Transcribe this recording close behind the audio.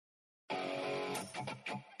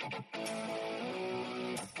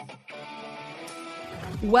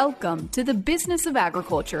Welcome to The Business of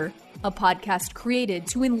Agriculture, a podcast created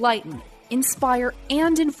to enlighten, inspire,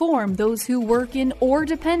 and inform those who work in or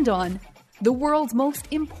depend on the world's most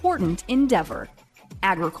important endeavor,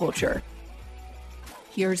 agriculture.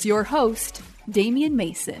 Here's your host, Damian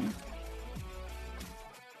Mason.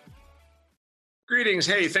 Greetings.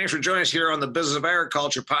 Hey, thanks for joining us here on the Business of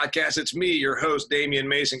Agriculture podcast. It's me, your host, Damian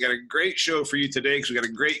Mason. Got a great show for you today because we got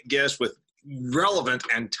a great guest with relevant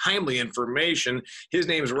and timely information. His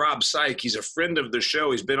name is Rob Saik. He's a friend of the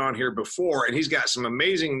show. He's been on here before, and he's got some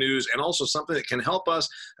amazing news and also something that can help us,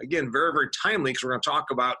 again, very, very timely, because we're going to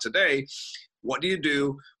talk about today, what do you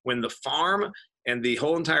do when the farm and the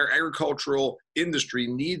whole entire agricultural industry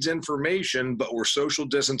needs information, but we're social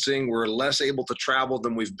distancing, we're less able to travel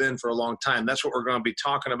than we've been for a long time. That's what we're going to be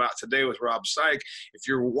talking about today with Rob Saik. If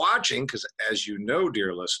you're watching, because as you know,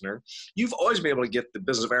 dear listener, you've always been able to get the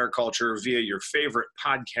Business of Agriculture via your favorite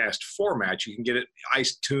podcast format. You can get it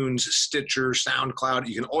iTunes, Stitcher, SoundCloud.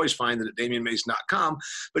 You can always find it at DamianMason.com.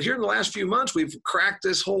 But here in the last few months, we've cracked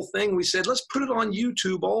this whole thing. We said, let's put it on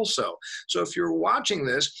YouTube also. So if you're watching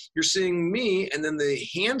this, you're seeing me and then the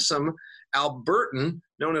handsome Albertan,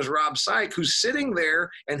 known as Rob Saik, who's sitting there,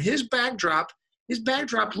 and his backdrop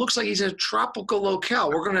looks like he's in a tropical locale.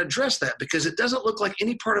 We're going to address that because it doesn't look like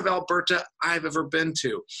any part of Alberta I've ever been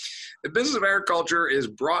to. The Business of Agriculture is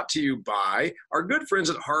brought to you by our good friends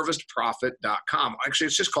at HarvestProfit.com. Actually,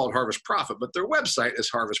 it's just called Harvest Profit, but their website is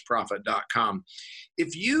HarvestProfit.com.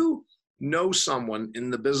 If you know someone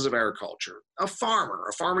in the business of agriculture, a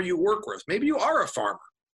farmer you work with, maybe you are a farmer,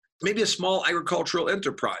 maybe a small agricultural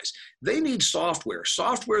enterprise. They need software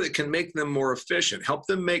that can make them more efficient, help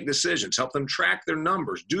them make decisions, help them track their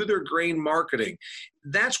numbers, do their grain marketing.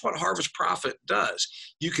 That's what Harvest Profit does.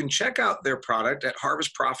 You can check out their product at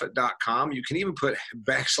harvestprofit.com. You can even put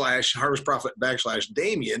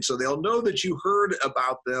 /harvestprofit/Damian, so they'll know that you heard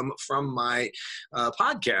about them from my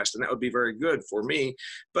podcast, and that would be very good for me.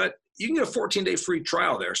 But you can get a 14-day free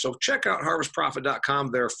trial there. So check out harvestprofit.com.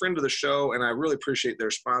 They're a friend of the show, and I really appreciate their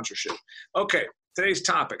sponsorship. Okay, today's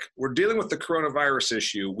topic. We're dealing with the coronavirus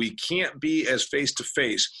issue. We can't be as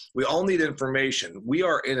face-to-face. We all need information. We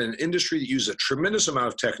are in an industry that uses a tremendous amount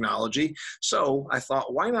of technology. So I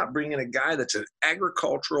thought, why not bring in a guy that's an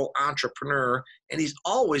agricultural entrepreneur, and he's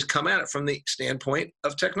always come at it from the standpoint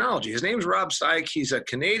of technology. His name's Rob Saik. He's a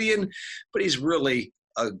Canadian, but he's really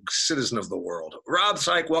a citizen of the world. Rob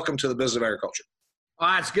Saik, welcome to the Business of Agriculture.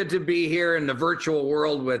 Well, it's good to be here in the virtual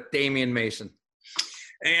world with Damian Mason.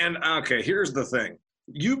 And okay, here's the thing.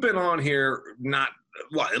 You've been on here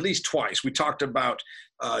at least twice. We talked about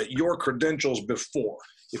your credentials before.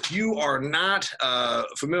 If you are not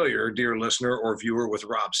familiar, dear listener or viewer, with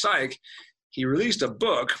Rob Saik, he released a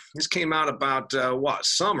book. This came out about,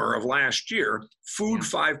 summer of last year, Food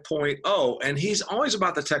 5.0, and he's always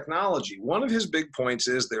about the technology. One of his big points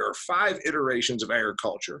is there are 5 iterations of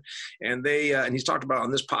agriculture, and and he's talked about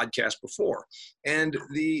on this podcast before. And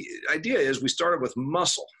the idea is we started with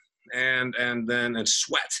muscle and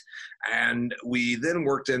sweat, and we then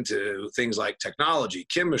worked into things like technology,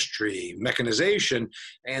 chemistry, mechanization,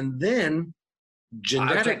 and then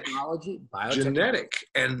genetic,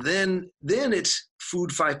 and then it's Food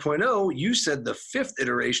 5.0. You said the 5th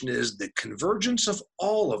iteration is the convergence of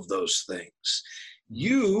all of those things.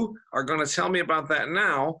 You are going to tell me about that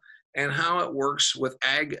now and how it works with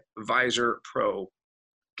AgVisor Pro.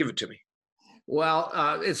 Give it to me. Well,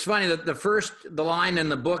 it's funny that the line in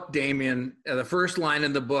the book, Damian, the first line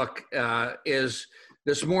in the book is,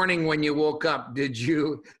 this morning when you woke up, did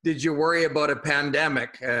you worry about a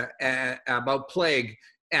pandemic, about plague?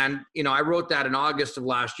 And, I wrote that in August of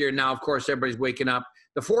last year. Now, of course, everybody's waking up.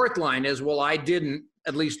 The 4th line is, well, I didn't,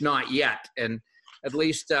 at least not yet. And at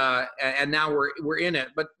least, and now we're in it.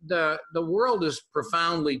 But the world is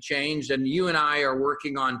profoundly changed, and you and I are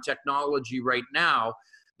working on technology right now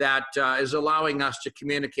that is allowing us to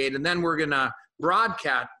communicate. And then we're going to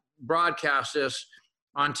broadcast this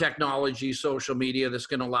on technology, social media, that's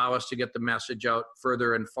going to allow us to get the message out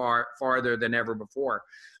further and farther than ever before.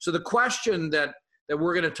 So the question that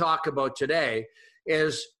we're going to talk about today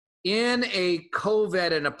is, in a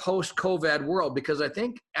COVID and a post-COVID world, because I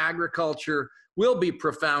think agriculture will be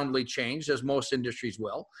profoundly changed, as most industries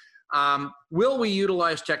will we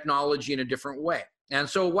utilize technology in a different way? And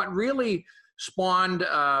so what really spawned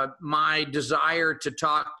my desire to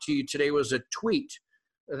talk to you today was a tweet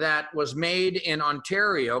that was made in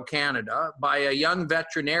Ontario, Canada, by a young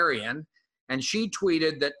veterinarian. And she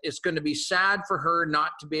tweeted that it's going to be sad for her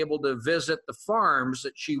not to be able to visit the farms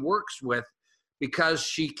that she works with because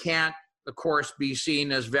she can't of course, be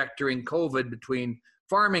seen as vectoring COVID between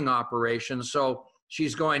farming operations. So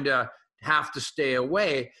she's going to have to stay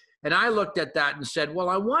away. And I looked at that and said, well,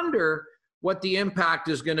 I wonder what the impact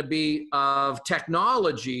is going to be of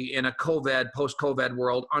technology in a COVID, post-COVID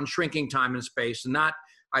world on shrinking time and space. And that,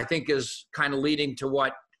 I think, is kind of leading to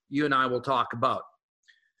what you and I will talk about.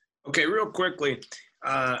 Okay, real quickly,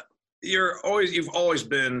 you've always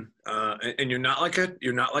been, and you're not like a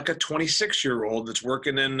 26-year-old that's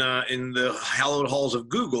working in the hallowed halls of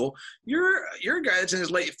Google. You're a guy that's in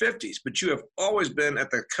his late 50s, but you have always been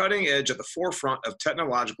at the cutting edge, at the forefront of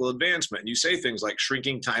technological advancement. And you say things like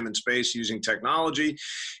shrinking time and space using technology,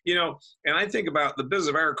 and I think about the business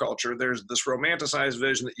of agriculture. There's this romanticized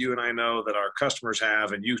vision that you and I know that our customers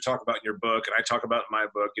have, and you talk about in your book, and I talk about in my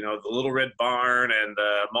book, the little red barn and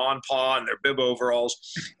Ma and Pa and their bib overalls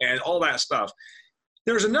and all that stuff.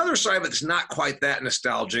 There's another side of it that's not quite that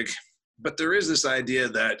nostalgic, but there is this idea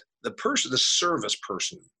that the service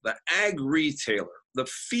person, the ag retailer, the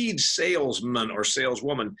feed salesman or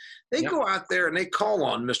saleswoman, they go out there and they call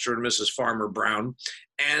on Mr. and Mrs. Farmer Brown,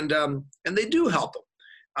 and they do help them.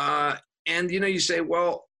 And you say,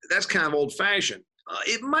 well, that's kind of old fashioned.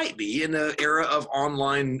 It might be in the era of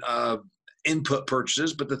online input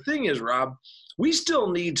purchases, but the thing is, Rob, we still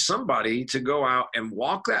need somebody to go out and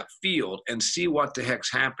walk that field and see what the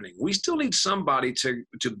heck's happening. We still need somebody to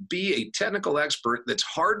be a technical expert that's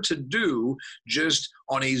hard to do just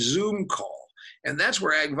on a Zoom call. And that's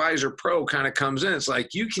where AgVisor Pro kind of comes in. It's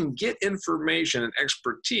like you can get information and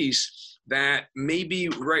expertise that maybe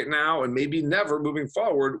right now and maybe never moving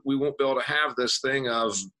forward, we won't be able to have this thing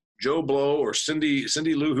of Joe Blow or Cindy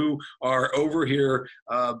Lou who are over here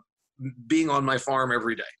being on my farm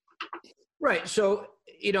every day. Right. So,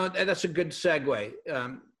 that's a good segue.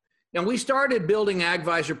 Now, we started building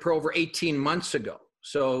AgVisor Pro over 18 months ago.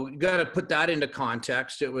 So you got to put that into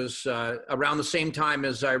context. It was around the same time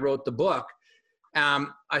as I wrote the book.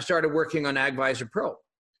 I started working on AgVisor Pro.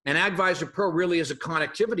 And AgVisor Pro really is a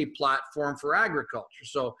connectivity platform for agriculture.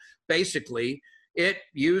 So basically, it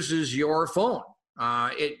uses your phone.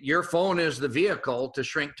 Your phone is the vehicle to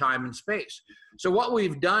shrink time and space. So what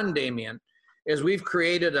we've done, Damien, is we've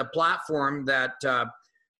created a platform that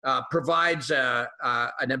provides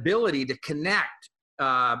an ability to connect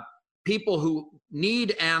people who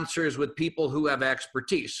need answers with people who have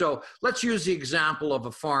expertise. So let's use the example of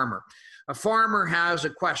a farmer. A farmer has a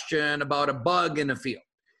question about a bug in a field.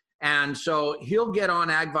 And so he'll get on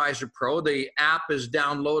AgVisor Pro. The app is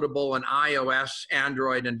downloadable on iOS,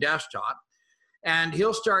 Android, and desktop. And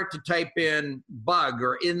he'll start to type in bug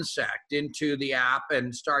or insect into the app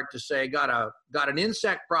and start to say, got an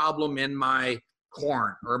insect problem in my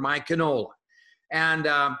corn or my canola. And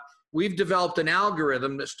we've developed an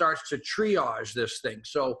algorithm that starts to triage this thing.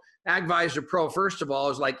 So AgVisor Pro, first of all,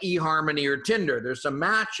 is like eHarmony or Tinder. There's some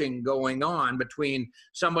matching going on between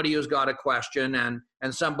somebody who's got a question and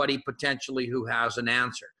somebody potentially who has an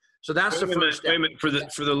answer. So that's the first step. Wait a minute.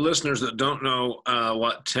 For the listeners that don't know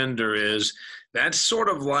what Tinder is, that's sort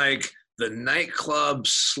of like the nightclub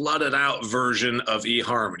slutted out version of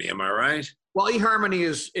eHarmony. Am I right? Well, eHarmony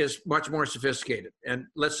is much more sophisticated. And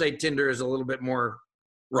let's say Tinder is a little bit more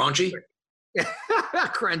raunchy.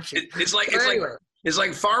 Crunchy. It's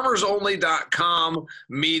like farmersonly.com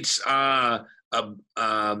meets a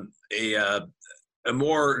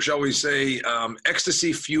more, shall we say,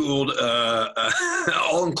 ecstasy-fueled,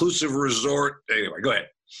 all-inclusive resort. Anyway, go ahead.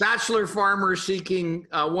 Bachelor farmer seeking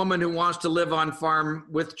a woman who wants to live on farm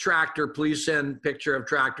with tractor. Please send picture of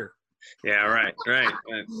tractor. Yeah, right. Okay,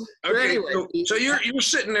 anyway, so you're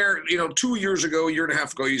sitting there, 2 years ago, a year and a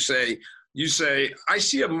half ago, you say, I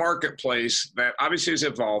see a marketplace that obviously is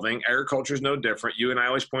evolving. Agriculture is no different. You and I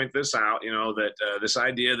always point this out, that this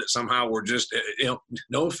idea that somehow we're just,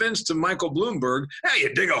 no offense to Michael Bloomberg,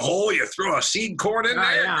 you dig a hole, you throw a seed corn in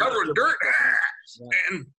there, cover with dirt.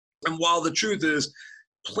 And while the truth is,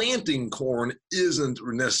 planting corn isn't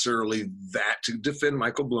necessarily that, to defend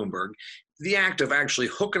Michael Bloomberg. The act of actually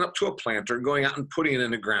hooking up to a planter, going out and putting it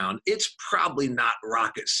in the ground, it's probably not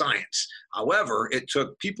rocket science. However, it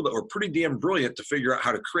took people that were pretty damn brilliant to figure out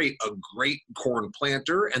how to create a great corn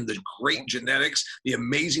planter and the great genetics, the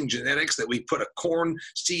amazing genetics that we put a corn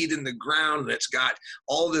seed in the ground and it's got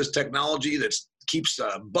all this technology that keeps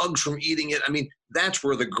bugs from eating it. I mean, that's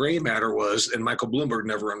where the gray matter was, and Michael Bloomberg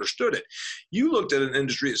never understood it. You looked at an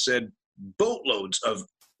industry that said boatloads of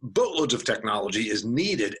technology is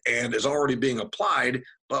needed and is already being applied,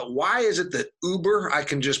 but why is it that Uber, I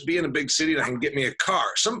can just be in a big city and I can get me a car?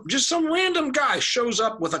 Some random guy shows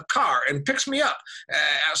up with a car and picks me up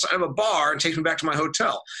outside of a bar and takes me back to my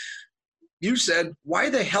hotel. You said, why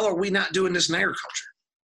the hell are we not doing this in agriculture?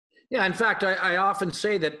 Yeah, in fact, I often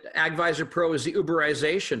say that AgVisor Pro is the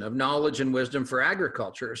Uberization of knowledge and wisdom for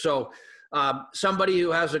agriculture. So somebody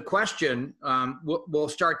who has a question will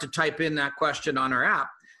start to type in that question on our app,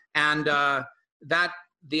 and that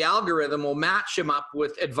the algorithm will match him up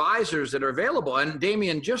with advisors that are available. And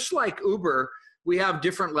Damien, just like Uber, we have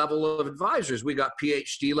different level of advisors. We got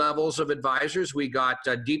PhD levels of advisors. We got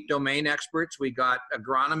deep domain experts. We got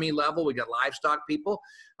agronomy level. We got livestock people.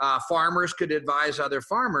 Farmers could advise other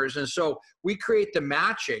farmers. And so we create the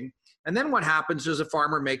matching. And then what happens is a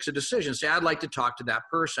farmer makes a decision. Say, I'd like to talk to that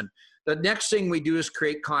person. The next thing we do is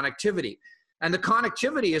create connectivity. And the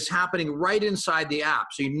connectivity is happening right inside the app.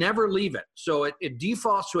 So you never leave it. So it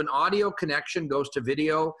defaults to an audio connection, goes to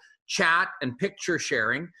video, chat, and picture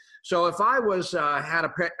sharing. So if I had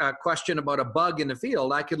a question about a bug in the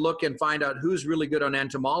field, I could look and find out who's really good on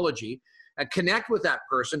entomology and connect with that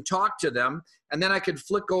person, talk to them, and then I could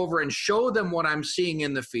flick over and show them what I'm seeing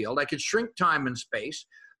in the field. I could shrink time and space.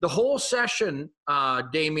 The whole session,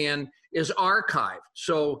 Damien, is archived.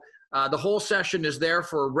 So the whole session is there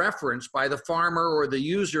for reference by the farmer or the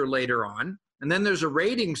user later on. And then there's a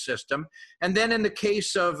rating system. And then in the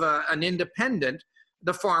case of an independent,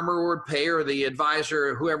 the farmer would pay, or the advisor,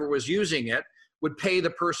 or whoever was using it, would pay the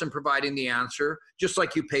person providing the answer, just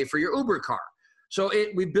like you pay for your Uber car. So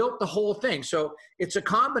we built the whole thing. So it's a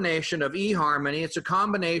combination of eHarmony, it's a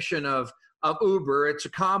combination of Uber, it's a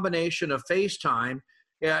combination of FaceTime,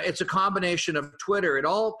 it's a combination of Twitter. It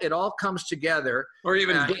all comes together. Or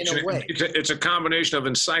even in a way. It's a combination of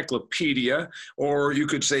encyclopedia, or you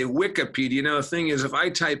could say Wikipedia. Now the thing is, if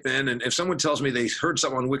I type in, and if someone tells me they heard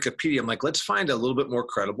something on Wikipedia, I'm like, let's find a little bit more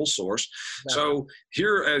credible source. Yeah. So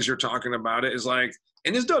here, as you're talking about it, is like,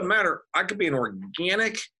 and this doesn't matter. I could be an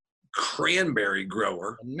organic cranberry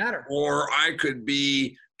grower, or I could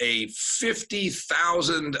be a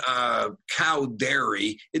 50,000 cow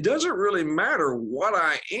dairy. It doesn't really matter what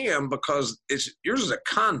I am, because yours is a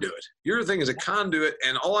conduit. Your thing is a conduit,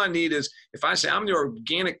 and all I need is, if I say I'm the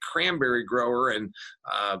organic cranberry grower in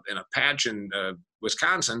a patch in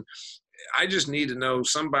Wisconsin, I just need to know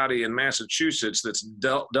somebody in Massachusetts that's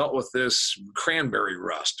dealt with this cranberry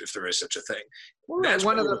rust, if there is such a thing. Well, that's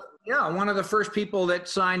one of the first people that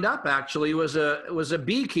signed up actually was a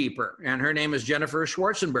beekeeper, and her name is Jennifer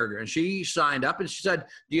Schwarzenberger, and she signed up and she said,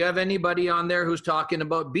 "Do you have anybody on there who's talking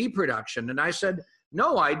about bee production?" And I said,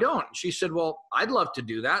 "No, I don't." She said, "Well, I'd love to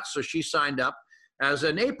do that." So she signed up as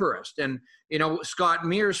an apiarist. And, Scott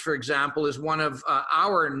Mears, for example, is one of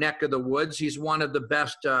our neck of the woods. He's one of the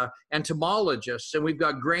best entomologists. And we've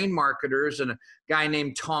got grain marketers and a guy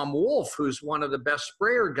named Tom Wolf, who's one of the best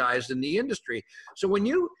sprayer guys in the industry. So when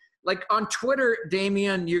you, like on Twitter,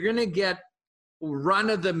 Damien, you're going to get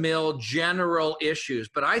run-of-the-mill general issues.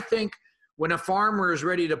 But I think when a farmer is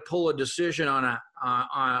ready to pull a decision on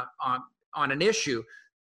an issue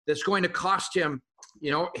that's going to cost him,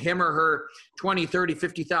 him or her $20,000,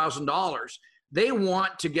 $30,000, $50,000, they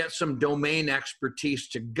want to get some domain expertise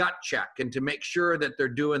to gut check and to make sure that they're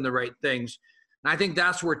doing the right things. And I think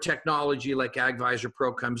that's where technology like AgVisor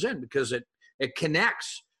Pro comes in, because it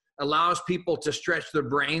connects, allows people to stretch their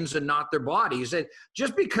brains and not their bodies.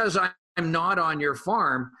 Just because I'm not on your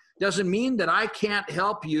farm doesn't mean that I can't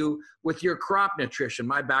help you with your crop nutrition.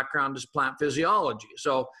 My background is plant physiology.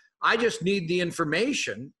 So I just need the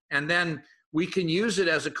information, and then we can use it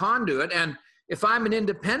as a conduit. And if I'm an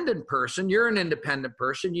independent person, you're an independent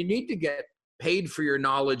person, you need to get paid for your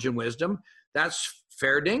knowledge and wisdom. That's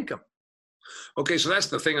fair income. Okay, so that's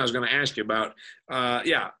the thing I was going to ask you about.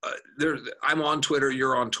 I'm on Twitter.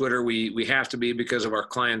 You're on Twitter. We have to be because of our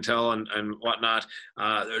clientele and whatnot.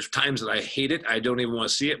 There's times that I hate it. I don't even want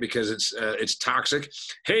to see it because it's toxic.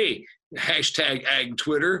 Hey, hashtag ag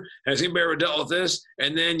Twitter. Has anybody ever dealt with this?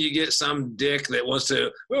 And then you get some dick that wants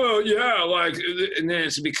to, and then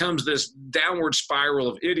it becomes this downward spiral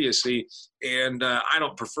of idiocy. And I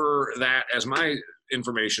don't prefer that as my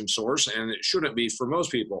information source, and it shouldn't be for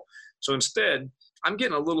most people. So instead, I'm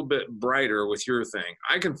getting a little bit brighter with your thing.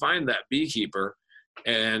 I can find that beekeeper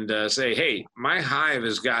and say, hey, my hive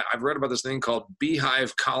I've read about this thing called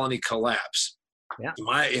beehive colony collapse. Yeah.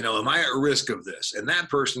 Am I at risk of this? And that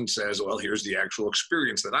person says, well, here's the actual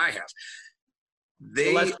experience that I have.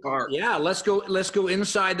 Let's go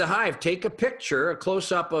inside the hive. Take a picture, a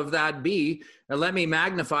close-up of that bee, and let me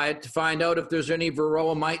magnify it to find out if there's any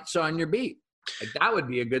varroa mites on your bee. That would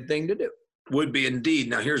be a good thing to do. Would be indeed.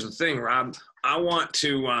 Now, here's the thing, Rob. I want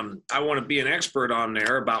to be an expert on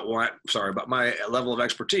there about my level of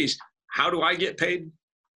expertise. How do I get paid?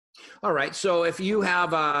 All right. So if you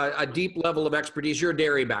have a deep level of expertise, you're a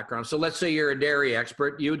dairy background. So let's say you're a dairy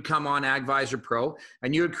expert, you would come on AgVisor Pro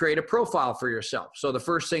and you would create a profile for yourself. So the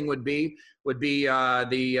first thing would be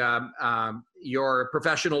your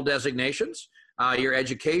professional designations, your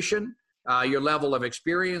education, your level of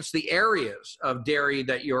experience, the areas of dairy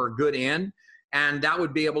that you're good in, and that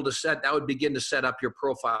would begin to set up your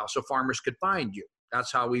profile so farmers could find you.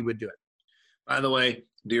 That's how we would do it. By the way,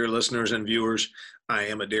 dear listeners and viewers, I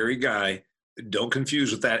am a dairy guy. Don't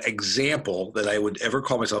confuse with that example that I would ever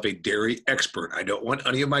call myself a dairy expert. I don't want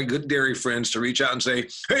any of my good dairy friends to reach out and say,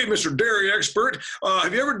 "Hey, Mr. Dairy Expert,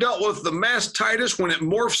 have you ever dealt with the mastitis when it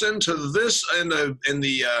morphs into this in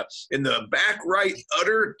the back right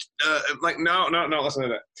udder?" No, listen to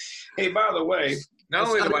that. Hey, by the way, not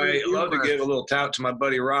only do I love to give a little tout to my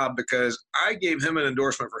buddy Rob, because I gave him an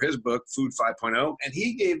endorsement for his book, Food 5.0, and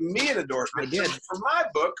he gave me an endorsement for my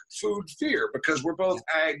book, Food Fear, because we're both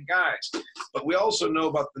ag guys. But we also know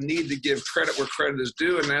about the need to give credit where credit is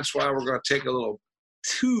due, and that's why we're going to take a little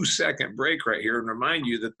 2-second break right here and remind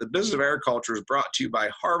you that the Business of Agriculture is brought to you by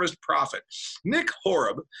Harvest Profit. Nick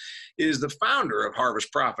Horeb is the founder of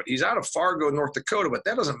Harvest Profit. He's out of Fargo, North Dakota, but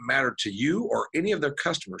that doesn't matter to you or any of their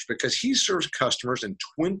customers because he serves customers in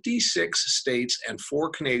 26 states and 4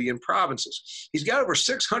 Canadian provinces. He's got over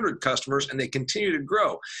 600 customers and they continue to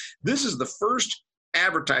grow. This is the first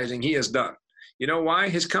advertising he has done. You know why?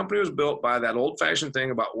 His company was built by that old-fashioned thing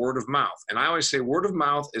about word of mouth. And I always say word of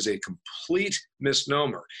mouth is a complete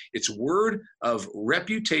misnomer. It's word of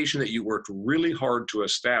reputation that you worked really hard to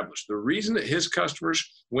establish. The reason that his customers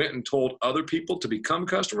went and told other people to become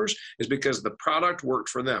customers is because the product worked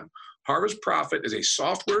for them. Harvest Profit is a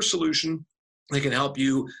software solution that can help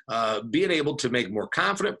you being able to make more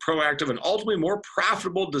confident, proactive, and ultimately more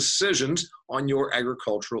profitable decisions on your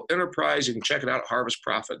agricultural enterprise. You can check it out at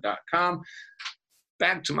harvestprofit.com.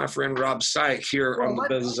 Back to my friend Rob Syke here on the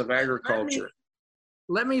Business of Agriculture.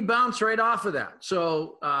 Let me bounce right off of that.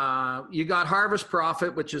 So you got Harvest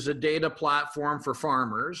Profit, which is a data platform for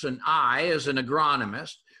farmers, and I, as an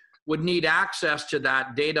agronomist, would need access to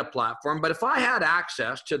that data platform. But if I had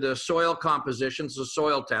access to the soil compositions, the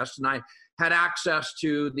soil tests, and I had access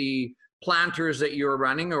to the planters that you were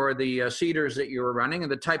running or the seeders that you were running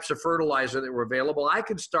and the types of fertilizer that were available, I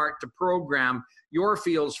could start to program your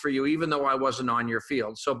fields for you, even though I wasn't on your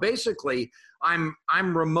field. So basically, I'm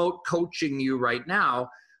remote coaching you right now.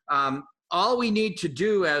 All we need to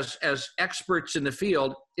do as experts in the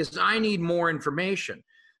field is I need more information.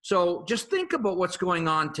 So just think about what's going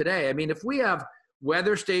on today. I mean, if we have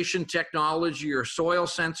weather station technology or soil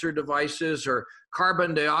sensor devices or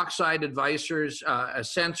carbon dioxide advisors,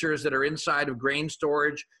 sensors that are inside of grain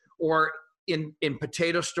storage or in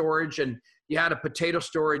potato storage, and you had a potato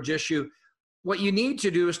storage issue, what you need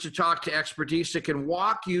to do is to talk to expertise that can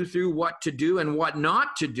walk you through what to do and what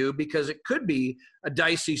not to do, because it could be a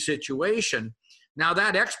dicey situation. Now,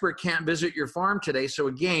 that expert can't visit your farm today. So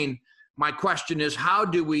again, my question is, how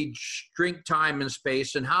do we shrink time and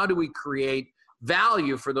space, and how do we create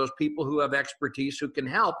value for those people who have expertise who can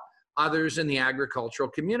help others in the agricultural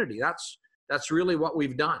community? That's really what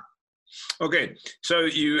we've done. Okay, so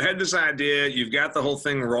you had this idea, you've got the whole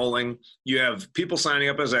thing rolling, you have people signing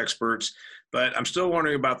up as experts, but I'm still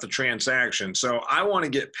wondering about the transaction. So I want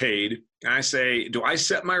to get paid, and I say, do I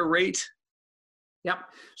set my rate? Yep.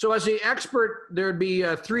 So as the expert, there'd be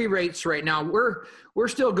 3 rates right now. We're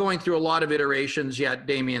still going through a lot of iterations yet,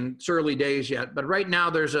 Damien. It's early days yet, but right now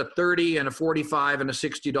there's a $30 and a $45 and a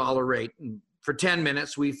 $60 rate. And for 10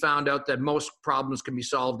 minutes, we found out that most problems can be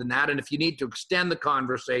solved in that. And if you need to extend the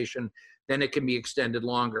conversation, then it can be extended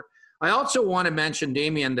longer. I also want to mention,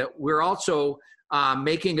 Damien, that we're also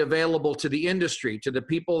making available to the industry, to the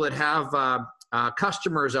people that have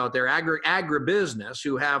customers out there, agribusiness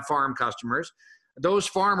who have farm customers. Those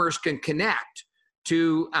farmers can connect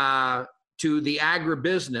to the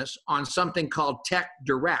agribusiness on something called Tech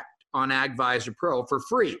Direct on AgVisor Pro for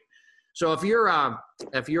free. So if you're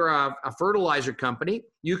a fertilizer company,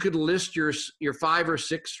 you could list your 5 or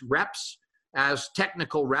 6 reps as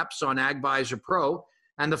technical reps on AgVisor Pro,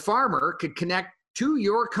 and the farmer could connect to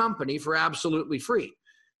your company for absolutely free.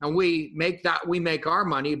 And we make our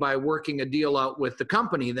money by working a deal out with the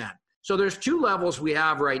company then. So there's 2 levels we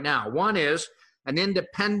have right now. One is an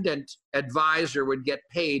independent advisor would get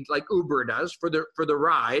paid like Uber does for the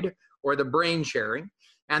ride or the brain sharing.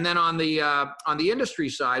 And then on the industry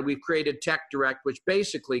side, we've created Tech Direct, which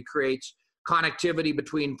basically creates connectivity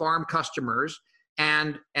between farm customers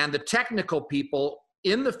and the technical people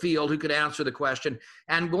in the field who could answer the question.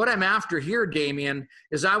 And what I'm after here, Damien,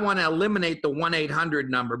 is I want to eliminate the 1-800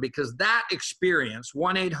 number, because that experience,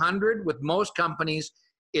 1-800 with most companies,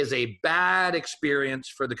 is a bad experience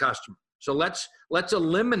for the customer. So let's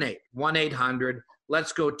eliminate 1-800.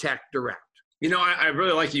 Let's go tech direct. You know, I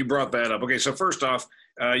really like you brought that up. Okay, so first off,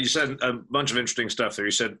 you said a bunch of interesting stuff there.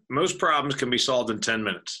 You said most problems can be solved in 10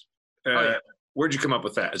 minutes. Where'd you come up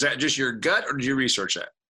with that? Is that just your gut, or did you research that?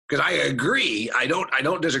 Because I agree. I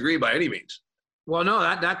don't disagree by any means. Well, no,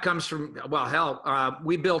 that comes from, well, hell,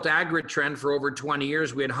 we built AgriTrend for over 20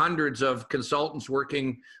 years. We had hundreds of consultants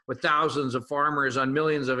working with thousands of farmers on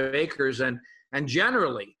millions of acres. And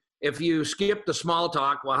generally, if you skip the small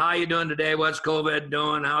talk, well, how you doing today? What's COVID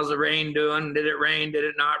doing? How's the rain doing? Did it rain? Did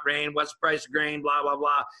it not rain? What's the price of grain? Blah, blah,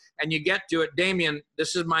 blah. And you get to it, Damien,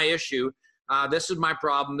 this is my issue. This is my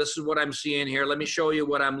problem. This is what I'm seeing here. Let me show you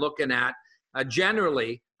what I'm looking at.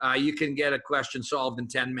 Generally, you can get a question solved in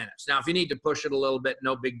 10 minutes. Now, if you need to push it a little bit,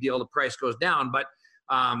 no big deal. The price goes down. But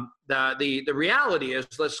the reality is,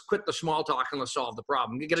 let's quit the small talk and let's solve the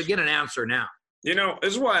problem. You got to get an answer now. You know,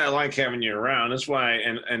 this is why I like having you around. That's why,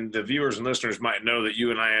 and the viewers and listeners might know that you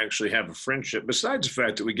and I actually have a friendship, besides the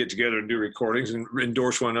fact that we get together and do recordings and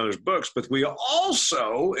endorse one another's books, but we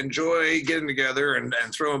also enjoy getting together and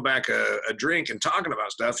throwing back a drink and talking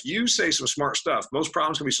about stuff. You say some smart stuff. Most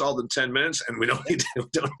problems can be solved in 10 minutes, and we don't need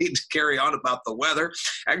to carry on about the weather.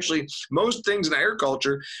 Actually, most things in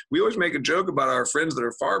agriculture, we always make a joke about our friends that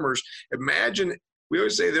are farmers. Imagine, we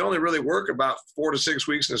always say they only really work about 4 to 6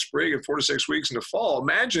 weeks in the spring and 4 to 6 weeks in the fall.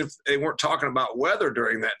 Imagine if they weren't talking about weather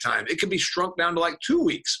during that time. It could be shrunk down to like 2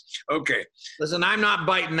 weeks. Okay. Listen, I'm not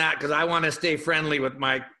biting that because I want to stay friendly with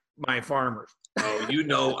my farmers. Oh, you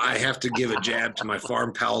know, I have to give a jab to my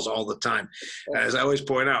farm pals all the time. As I always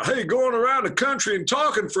point out, hey, going around the country and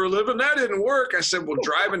talking for a living, that didn't work. I said, well,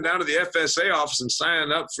 driving down to the FSA office and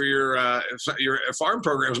signing up for your farm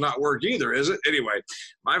program is not work either, is it? Anyway,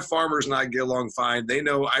 my farmers and I get along fine. They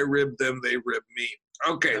know I rib them, they rib me.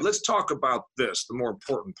 Okay, let's talk about this, the more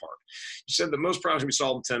important part. You said that most problems can be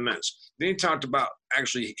solved in 10 minutes. Then you talked about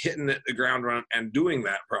actually hitting the ground run and doing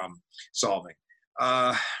that problem solving.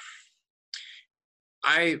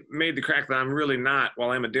 I made the crack that I'm really not, while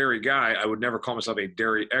I'm a dairy guy, I would never call myself a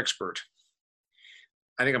dairy expert.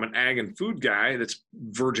 I think I'm an ag and food guy that's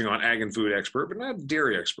verging on ag and food expert, but not a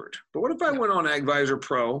dairy expert. But what if I went on AgVisor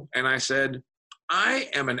Pro and I said, I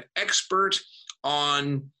am an expert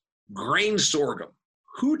on grain sorghum?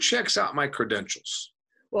 Who checks out my credentials?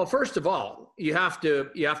 Well, first of all, you have to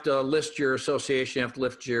list your association, you have to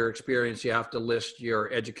list your experience, you have to list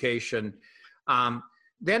your education.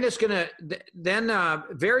 Then it's going to,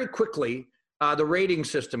 very quickly, the rating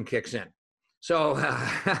system kicks in. So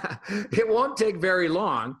it won't take very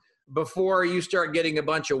long before you start getting a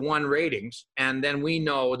bunch of 1 ratings. And then we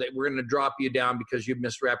know that we're going to drop you down because you've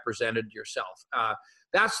misrepresented yourself.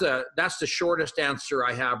 That's the shortest answer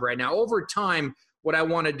I have right now. Over time, what I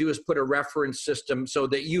want to do is put a reference system so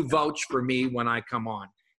that you vouch for me when I come on.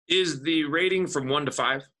 Is the rating from 1 to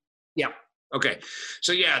 5? Yeah. Okay.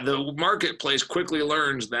 So yeah, the marketplace quickly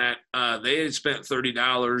learns that they had spent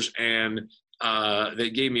 $30 and they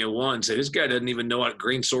gave me a 1. Say, this guy doesn't even know what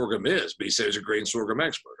grain sorghum is, but he says he's a grain sorghum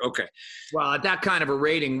expert. Okay. Well, at that kind of a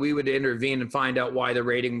rating, we would intervene and find out why the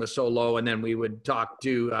rating was so low. And then we would talk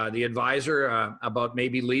to the advisor about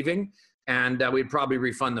maybe leaving, and we'd probably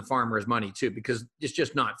refund the farmer's money too, because it's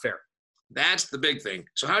just not fair. That's the big thing.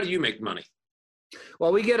 So how do you make money?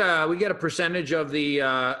 Well, we get a percentage of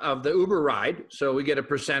the Uber ride. So we get a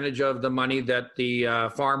percentage of the money that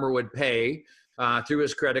the farmer would pay through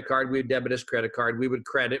his credit card. We'd debit his credit card.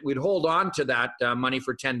 We'd hold on to that money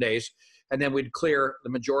for 10 days, and then we'd clear the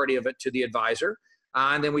majority of it to the advisor,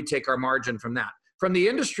 and then we'd take our margin from that. From the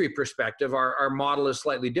industry perspective, our model is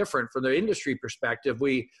slightly different. From the industry perspective,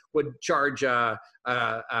 we would charge an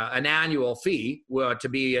annual fee to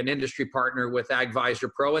be an industry partner with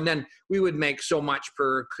AgVisor Pro, and then we would make so much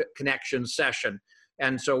per connection session.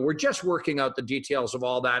 And so we're just working out the details of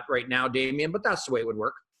all that right now, Damien, but that's the way it would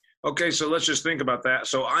work. Okay, so let's just think about that.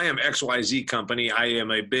 So I am XYZ company. I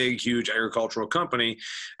am a big, huge agricultural company.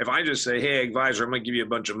 If I just say, hey, advisor, I'm going to give you a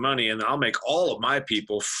bunch of money, and I'll make all of my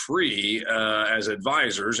people free as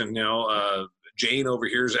advisors, and Jane over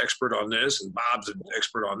here is expert on this, and Bob's an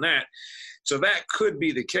expert on that. So that could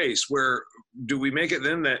be the case. Where do we make it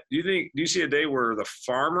then that do you see a day where the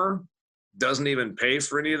farmer doesn't even pay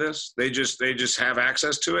for any of this? They just have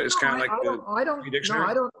access to it. It's kind of like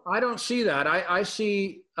I don't see that. I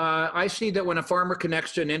see that when a farmer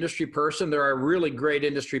connects to an industry person, there are really great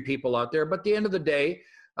industry people out there. But at the end of the day,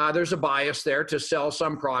 there's a bias there to sell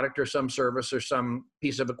some product or some service or some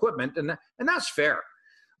piece of equipment, and that's fair.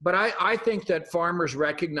 But I think that farmers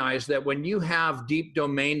recognize that when you have deep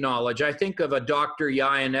domain knowledge, I think of a Dr.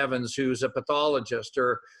 Ian Evans, who's a pathologist,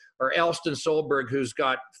 or Elston Solberg, who's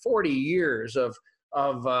got 40 years of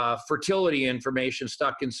fertility information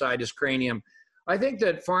stuck inside his cranium. I think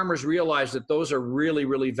that farmers realize that those are really,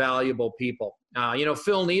 really valuable people.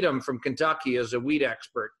 Phil Needham from Kentucky is a wheat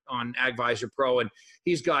expert on AgVisor Pro, and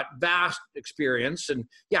he's got vast experience. And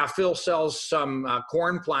yeah, Phil sells some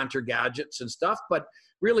corn planter gadgets and stuff, but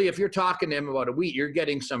really, if you're talking to him about a wheat, you're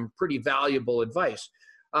getting some pretty valuable advice.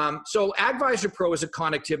 So AgVisor Pro is a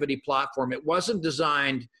connectivity platform. It wasn't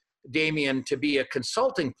designed, Damien, to be a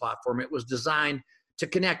consulting platform. It was designed to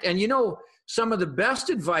connect. And some of the best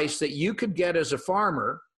advice that you could get as a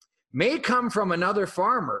farmer may come from another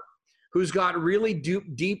farmer who's got really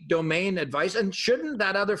deep domain advice. And shouldn't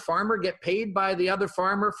that other farmer get paid by the other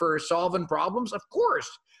farmer for solving problems? Of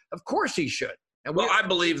course he should. And well, I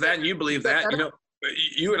believe that, and you believe that.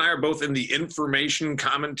 You and I are both in the information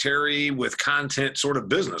commentary with content sort of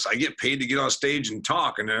business. I get paid to get on stage and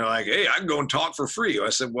talk, and they're like, hey, I can go and talk for free. I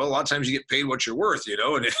said, well, a lot of times you get paid what you're worth,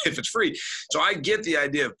 and if it's free. So I get the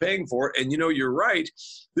idea of paying for it. And, you're right.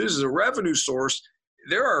 This is a revenue source.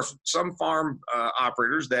 There are some farm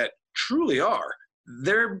operators that truly are.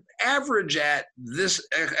 They're average at this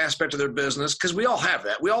aspect of their business, because we all have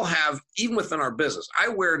that. We all have, even within our business. I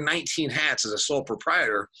wear 19 hats as a sole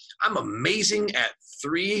proprietor. I'm amazing at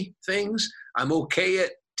 3 things. I'm okay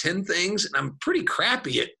at 10 things, and I'm pretty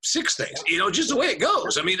crappy at 6 things, just the way it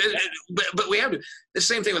goes. I mean, but we have to, the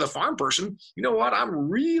same thing with a farm person. You know what? I'm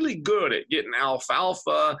really good at getting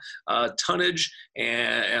alfalfa tonnage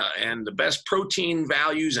and the best protein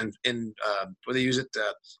values and what they use it,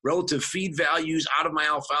 relative feed values out of my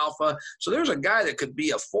alfalfa. So there's a guy that could be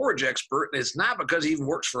a forage expert, and it's not because he even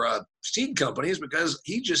works for a seed company. It's because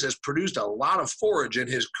he just has produced a lot of forage in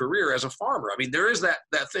his career as a farmer. I mean, there is that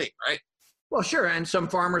thing, right? Well, sure. And some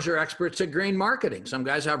farmers are experts at grain marketing. Some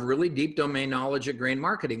guys have really deep domain knowledge at grain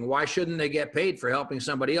marketing. Why shouldn't they get paid for helping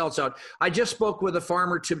somebody else out? I just spoke with a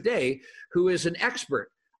farmer today who is an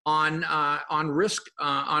expert on risk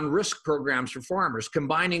programs for farmers,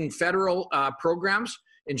 combining federal programs,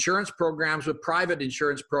 insurance programs with private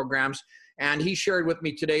insurance programs. And he shared with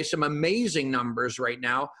me today some amazing numbers right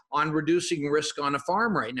now on reducing risk on a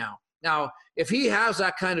farm right now. Now, if he has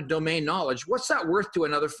that kind of domain knowledge, what's that worth to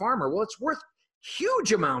another farmer? Well, it's worth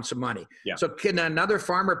huge amounts of money. Yeah. So can another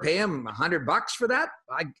farmer pay him $100 for that?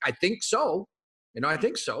 I think so. I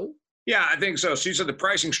think so. Yeah, I think so. So you said the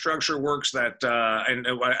pricing structure works that, and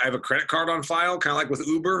I have a credit card on file, kind of like with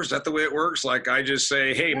Uber. Is that the way it works? Like I just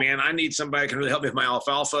say, hey, man, I need somebody who can really help me with my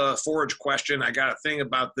alfalfa forage question. I got a thing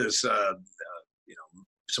about this,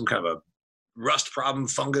 some kind of a rust problem,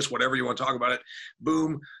 fungus, whatever you want to talk about it.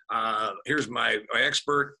 Boom. Here's my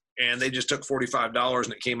expert. And they just took $45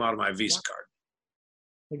 and it came out of my Visa card.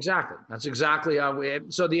 Exactly. That's exactly how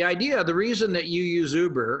so the reason that you use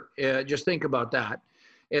Uber, just think about that,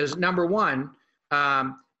 is number one,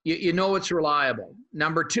 you know it's reliable.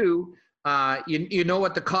 Number two, you know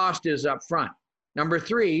what the cost is up front. Number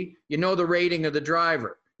three, you know the rating of the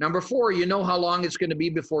driver. Number four, you know how long it's going to be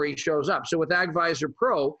before he shows up. So with AgVisor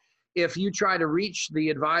Pro, if you try to reach the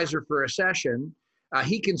advisor for a session,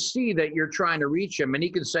 he can see that you're trying to reach him, and he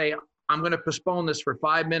can say, I'm going to postpone this for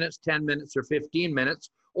 5 minutes, 10 minutes, or 15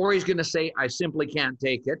 minutes. Or he's going to say, I simply can't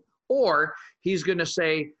take it. Or he's going to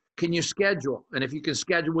say, can you schedule? And if you can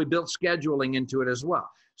schedule, we built scheduling into it as well.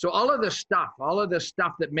 So all of this stuff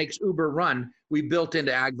that makes Uber run, we built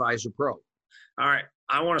into AgVisor Pro. All right.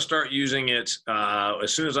 I want to start using it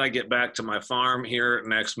as soon as I get back to my farm here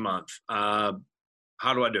next month. How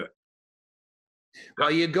do I do it?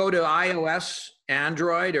 Well, you go to iOS,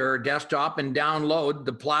 Android, or desktop and download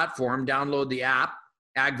the platform, download the app,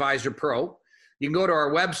 AgVisor Pro. You can go to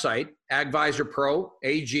our website, AgVisor Pro,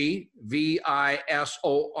 AgVisor,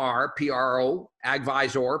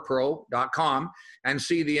 agvisorpro.com, and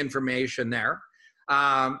see the information there.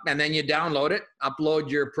 And then you download it, upload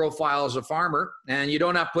your profile as a farmer, and you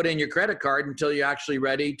don't have to put in your credit card until you're actually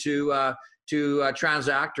ready to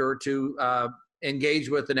transact or to engage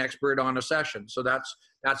with an expert on a session. So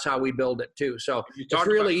that's how we build it too. So it's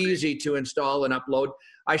really easy to install and upload.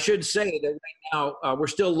 I should say that right now we're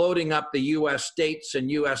still loading up the U.S. states and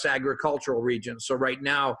U.S. agricultural regions. So right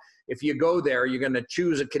now, if you go there, you're going to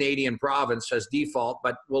choose a Canadian province as default,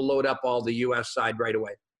 but we'll load up all the U.S. side right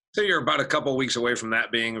away. So you're about a couple of weeks away from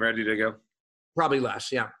that being ready to go? Probably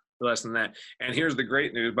less, yeah. Less than that. And here's the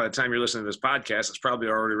great news. By the time you're listening to this podcast, it's probably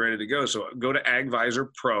already ready to go. So go to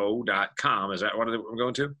agvisorpro.com. Is that what I'm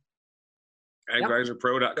going to?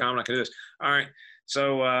 Agvisorpro.com. I'm not going to do this. All right.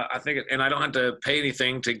 So I think, and I don't have to pay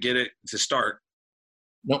anything to get it to start.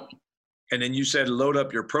 Nope. And then you said load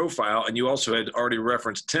up your profile, and you also had already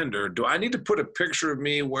referenced Tinder. Do I need to put a picture of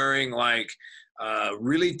me wearing like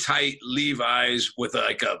really tight Levi's with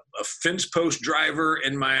a fence post driver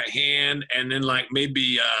in my hand, and then like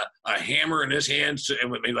maybe a hammer in his hand,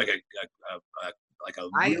 and maybe like a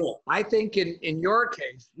wheel? I think in your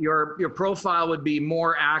case, your profile would be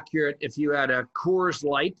more accurate if you had a Coors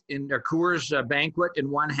Light in a Coors Banquet in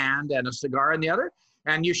one hand and a cigar in the other.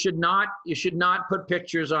 And you should not put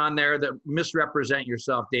pictures on there that misrepresent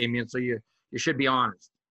yourself, Damien. So you should be honest.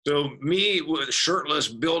 So me shirtless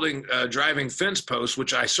driving fence posts,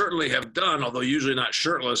 which I certainly have done, although usually not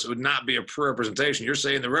shirtless, it would not be a representation. You're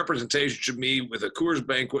saying the representation should be with a Coors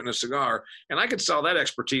Banquet and a cigar, and I could sell that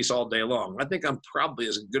expertise all day long. I think I'm probably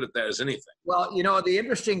as good at that as anything. Well, the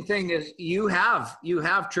interesting thing is you have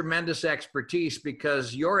tremendous expertise,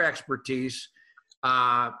 because your expertise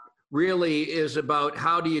really is about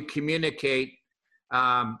how do you communicate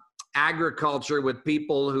agriculture with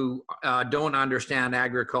people who don't understand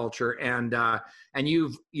agriculture, and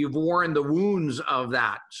you've worn the wounds of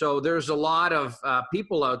that. So there's a lot of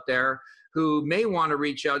people out there who may want to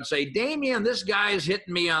reach out and say, Damien, this guy is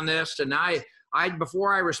hitting me on this, and I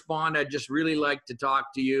before I respond, I'd just really like to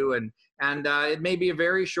talk to you, and it may be a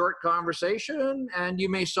very short conversation, and you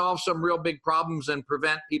may solve some real big problems and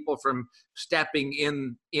prevent people from stepping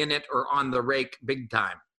in it or on the rake big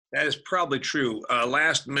time. That is probably true.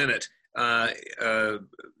 Last minute,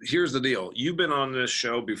 here's the deal. You've been on this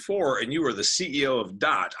show before, and you were the CEO of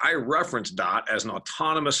DOT. I reference DOT as an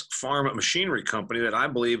autonomous farm machinery company that I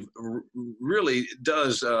believe really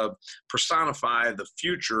does personify the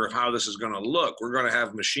future of how this is going to look. We're going to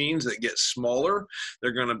have machines that get smaller.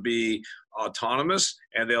 They're going to be autonomous,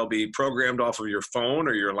 and they'll be programmed off of your phone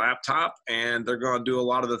or your laptop, and they're going to do a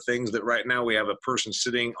lot of the things that right now we have a person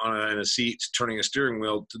sitting in a seat turning a steering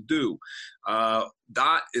wheel to do.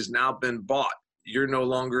 DOT has now been bought. You're no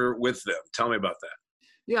longer with them. Tell me about that.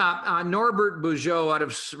 Yeah, Norbert Bugeaud out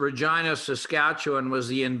of Regina, Saskatchewan was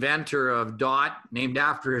the inventor of DOT, named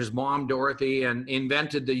after his mom, Dorothy, and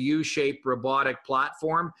invented the U-shaped robotic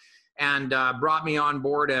platform, and brought me on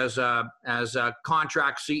board as a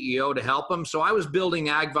contract CEO to help him. So I was building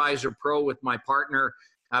AgVisor Pro with my partner,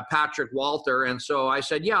 Patrick Walter. And so I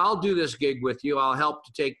said, yeah, I'll do this gig with you. I'll help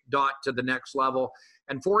to take DOT to the next level.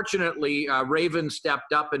 And fortunately, Raven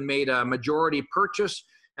stepped up and made a majority purchase,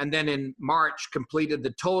 and then in March completed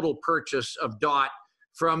the total purchase of DOT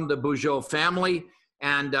from the Bugeaud family.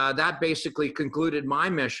 And that basically concluded my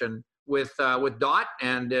mission with DOT,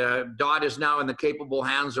 and DOT is now in the capable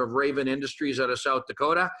hands of Raven Industries out of South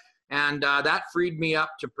Dakota, and that freed me up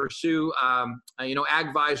to pursue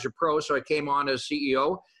AgVisor Pro. So I came on as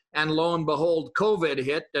CEO, and lo and behold, COVID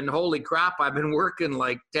hit, and holy crap, I've been working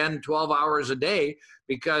like 10, 12 hours a day,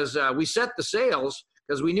 because we set the sails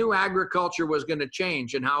because we knew agriculture was going to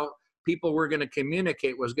change and how people were going to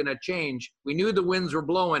communicate was going to change. We knew the winds were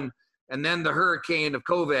blowing, and then the hurricane of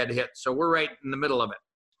COVID hit. So we're right in the middle of it.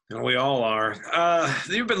 And we all are.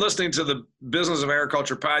 You've been listening to the Business of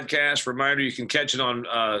Agriculture podcast. Reminder, you can catch it on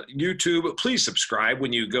YouTube. Please subscribe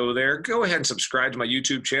when you go there. Go ahead and subscribe to my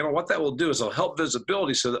YouTube channel. What that will do is it'll help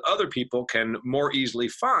visibility so that other people can more easily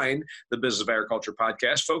find the Business of Agriculture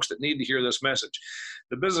podcast, folks that need to hear this message.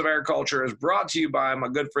 The Business of Agriculture is brought to you by my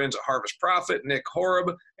good friends at Harvest Profit, Nick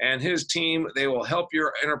Horeb and his team. They will help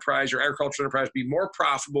your enterprise, your agricultural enterprise, be more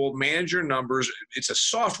profitable, manage your numbers. It's a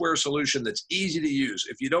software solution that's easy to use.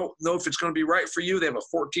 If you don't know if it's going to be right for you, they have a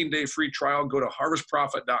 14-day free trial. Go to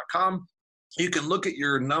harvestprofit.com. You can look at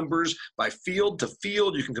your numbers by field to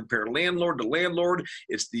field. You can compare landlord to landlord.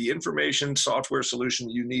 It's the information software solution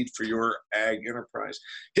you need for your ag enterprise.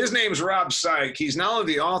 His name is Rob Syke. He's not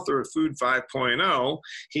only the author of Food 5.0,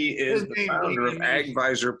 he is the founder of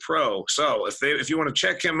AgVisor Pro. So if you want to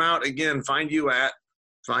check him out, again, find you at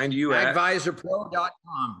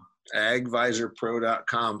AgVisorPro.com.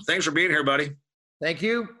 AgVisorPro.com. Thanks for being here, buddy. Thank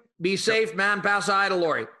you. Be safe, man. Pass hi to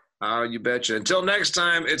Lori. Oh, you betcha. Until next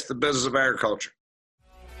time, it's the Business of Agriculture.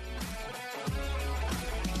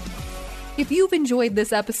 If you've enjoyed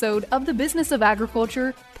this episode of the Business of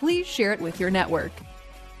Agriculture, please share it with your network.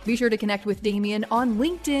 Be sure to connect with Damien on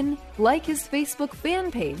LinkedIn, like his Facebook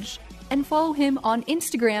fan page, and follow him on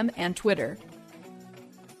Instagram and Twitter.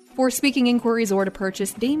 For speaking inquiries or to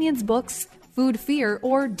purchase Damien's books, Food Fear,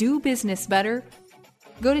 or Do Business Better,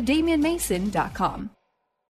 go to DamienMason.com.